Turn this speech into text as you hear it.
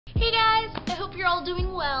Hey guys, I hope you're all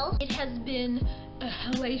doing well. It has been a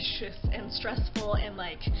hellacious and stressful and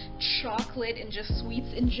like chocolate and just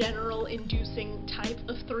sweets in general inducing type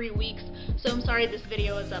of 3 weeks. So I'm sorry this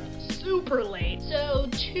video is up super late. So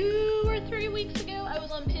 2 or 3 weeks ago I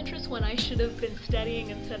was on Pinterest when I should have been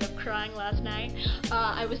studying instead of crying last night.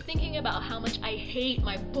 I was thinking about how much I hate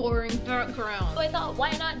my boring background. So I thought,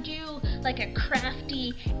 why not do like a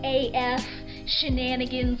crafty AF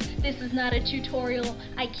shenanigans? This is not a tutorial.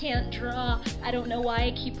 I can't draw. I don't know why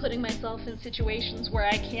I keep putting myself in situations where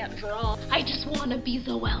I can't draw. I just want to be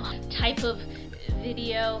Zoella type of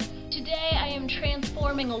video. Today I am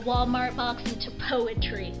transforming a Walmart box into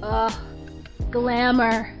poetry.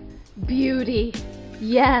 Glamour, beauty,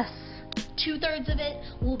 yes. 2/3 of it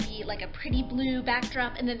will be like a pretty blue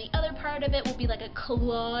backdrop, and then the other part of it will be like a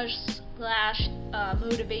collage slash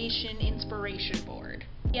motivation inspiration board.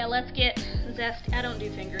 Yeah, let's get zesty. I don't do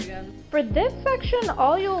finger guns. For this section,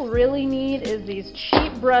 all you'll really need is these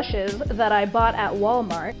cheap brushes that I bought at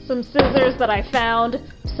Walmart, some scissors that I found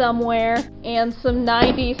somewhere, and some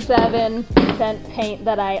 97-cent paint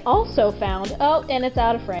that I also found. Oh, and it's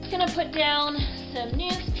out of frame. I'm gonna put down some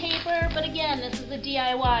newspaper, but again, this is a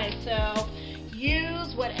DIY, so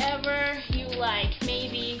use whatever you like.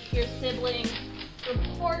 Maybe your siblings'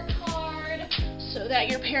 report card, so that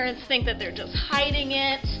your parents think that they're just hiding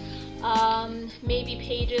it. Maybe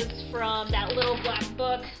pages from that little black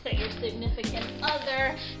book that your significant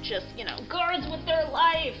other just, you know, guards with their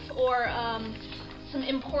life, or some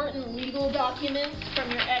important legal documents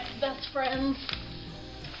from your ex-best friend's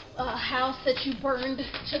house that you burned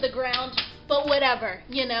to the ground. But whatever,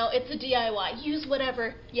 you know, it's a DIY. Use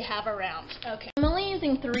whatever you have around. Okay. I'm only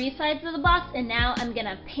using 3 sides of the box, and now I'm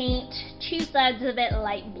gonna paint 2 sides of it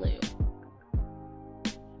light blue.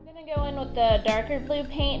 I'm gonna go in with the darker blue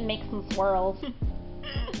paint and make some swirls.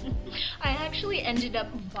 I actually ended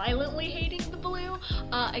up violently hating the blue.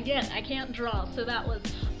 Again, I can't draw, so that was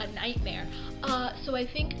a nightmare. So I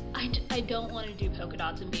think I don't want to do polka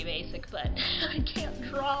dots and be basic, but I can't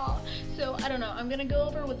draw. So I don't know, I'm gonna go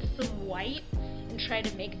over with some white and try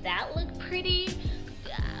to make that look pretty.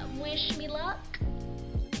 Wish me luck.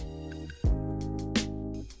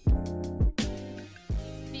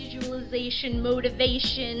 Visualization,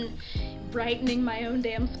 motivation, brightening my own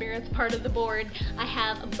damn spirits part of the board. I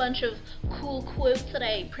have a bunch of cool quotes that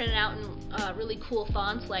I printed out in really cool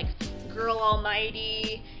fonts, like Girl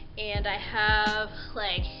Almighty, and I have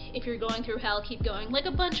like, if you're going through hell, keep going, like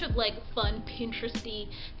a bunch of like fun Pinteresty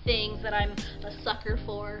things that I'm a sucker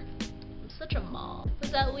for. I'm such a mom.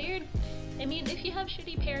 Was that weird? I mean, if you have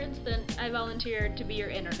shitty parents, then I volunteered to be your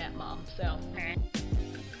internet mom, so.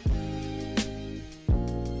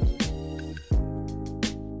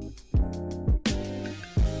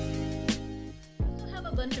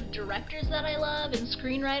 Bunch of directors that I love and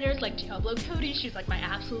screenwriters like Diablo Cody. She's like my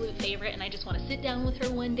absolute favorite, and I just want to sit down with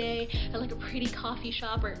her one day at like a pretty coffee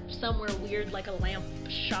shop or somewhere weird like a lamp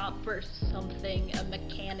shop or something, a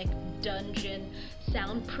mechanic dungeon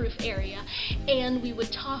soundproof area, and we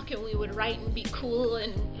would talk and we would write and be cool,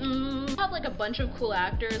 and have like a bunch of cool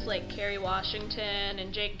actors like Kerry Washington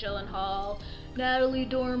and Jake Gyllenhaal, Natalie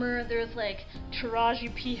Dormer, there's like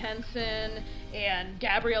Taraji P. Henson and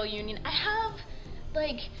Gabrielle Union. I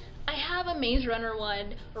have a Maze Runner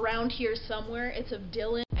one around here somewhere. It's of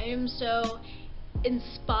Dylan. I am so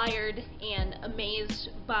inspired and amazed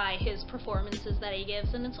by his performances that he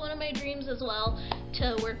gives, and it's one of my dreams as well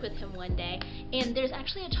to work with him one day. And there's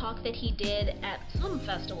actually a talk that he did at some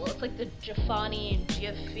festival. It's like the Giafani,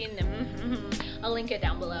 I'll link it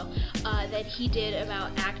down below, that he did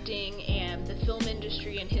about acting and the film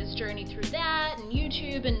industry and his journey through that and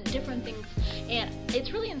YouTube and different things, and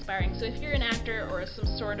it's really inspiring. So if you're an actor or some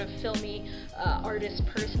sort of filmy artist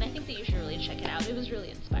person, I think that you should really check it out. It was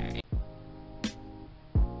really inspiring.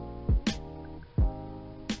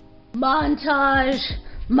 Montage,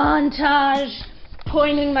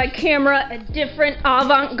 pointing my camera at different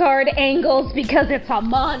avant-garde angles because it's a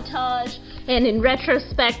montage. And in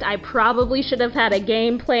retrospect, I probably should have had a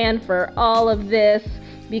game plan for all of this,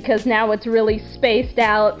 because now it's really spaced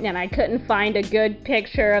out and I couldn't find a good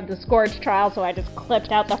picture of the Scorch trial, so I just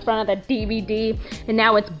clipped out the front of the DVD, and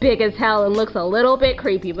now it's big as hell and looks a little bit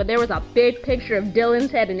creepy. But there was a big picture of Dylan's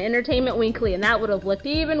head in Entertainment Weekly, and that would have looked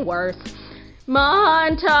even worse.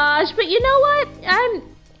 Montage. But you know what? I'm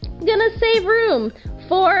gonna save room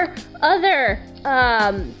for other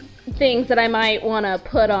things that I might want to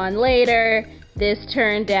put on later. This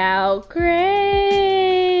turned out great.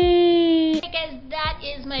 Hey guys, that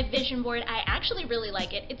is my vision board. I actually really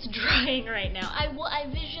like it. It's drying right now. I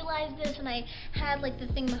visualized this and I had like the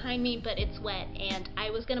thing behind me, but it's wet, and I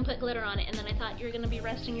was gonna put glitter on it, and then I thought you're gonna be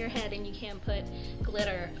resting your head and you can't put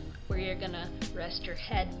glitter where you're gonna rest your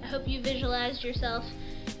head. I hope you visualized yourself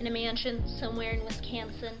in a mansion somewhere in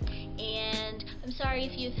Wisconsin, and I'm sorry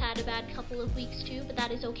if you've had a bad couple of weeks too, but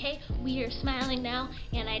that is okay. We are smiling now,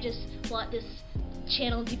 and I just want this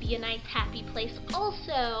channel to be a nice happy place.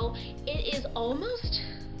 Also, it is almost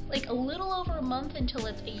like a little over a month until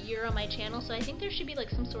it's a year on my channel, so I think there should be like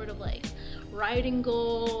some sort of like writing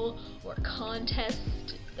goal or contest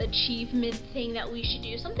achievement thing that we should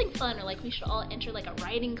do, something fun, or like we should all enter like a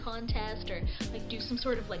writing contest, or like do some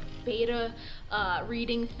sort of like beta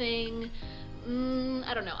reading thing.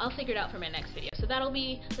 I don't know, I'll figure it out for my next video. So that'll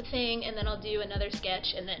be the thing, and then I'll do another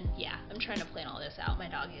sketch, and then yeah, I'm trying to plan all this out. My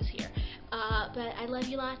dog is here. But I love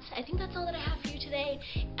you lots. I think that's all that I have for you today.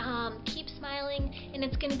 Keep smiling, and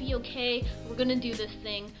it's gonna be okay. We're gonna do this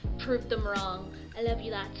thing, prove them wrong. I love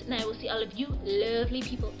you lots, and I will see all of you lovely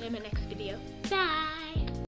people in my next video. Bye!